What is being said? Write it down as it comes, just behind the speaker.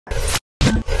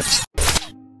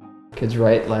kids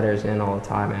write letters in all the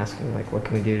time asking like, what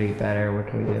can we do to get better? What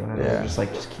can we do? And Yeah. they're just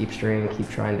like, just keep trying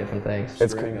different things.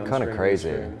 It's kind of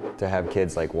crazy to have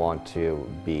kids like want to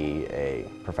be a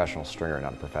professional stringer,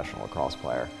 not a professional lacrosse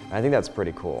player. And I think that's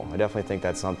pretty cool. I definitely think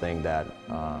that's something that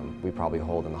we probably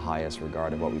hold in the highest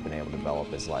regard of what we've been able to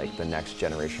develop is like the next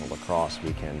generation of lacrosse.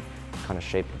 We can kind of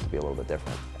shape it to be a little bit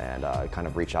different and kind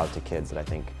of reach out to kids that I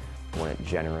think wouldn't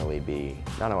generally be,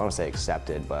 I don't want to say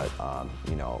accepted, but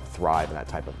you know, thrive in that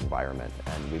type of environment.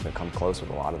 And we've become close with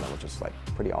a lot of them, which is like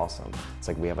pretty awesome. It's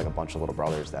like we have like a bunch of little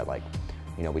brothers that like,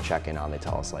 you know, we check in on, they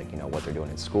tell us like, you know, what they're doing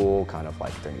in school, kind of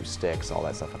like their new sticks, all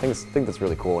that stuff. I think that's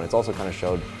really cool. And it's also kind of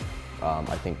showed,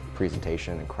 I think,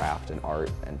 presentation and craft and art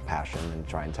and passion, and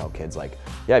try and tell kids like,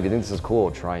 yeah, if you think this is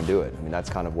cool, try and do it. I mean, that's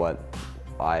kind of what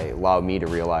allowed me to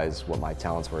realize what my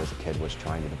talents were as a kid, was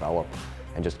trying to develop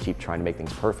and just keep trying to make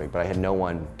things perfect. But I had no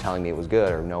one telling me it was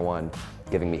good or no one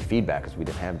giving me feedback because we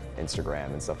didn't have Instagram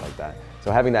and stuff like that.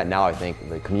 So having that now, I think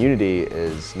the community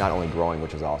is not only growing,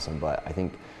 which is awesome, but I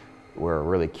think we're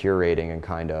really curating and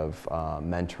kind of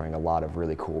mentoring a lot of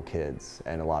really cool kids,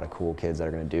 and a lot of cool kids that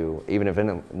are going to do, even if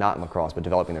not in lacrosse, but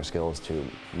developing their skills to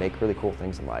make really cool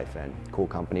things in life and cool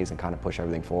companies and kind of push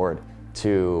everything forward.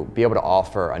 To be able to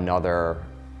offer another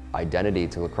identity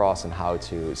to lacrosse and how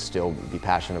to still be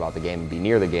passionate about the game and be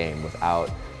near the game without,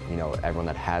 you know, everyone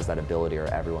that has that ability or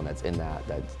everyone that's in that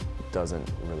doesn't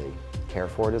really care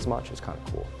for it as much is kind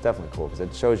of cool. Definitely cool, because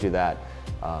it shows you that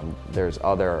there's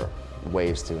other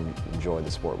ways to enjoy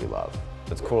the sport we love.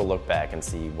 It's cool to look back and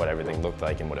see what everything looked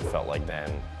like and what it felt like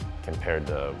then compared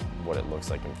to what it looks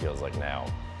like and feels like now.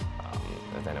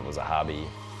 And then it was a hobby,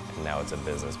 and now it's a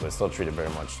business, but it's still treated very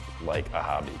much like a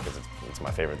hobby because it's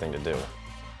my favorite thing to do.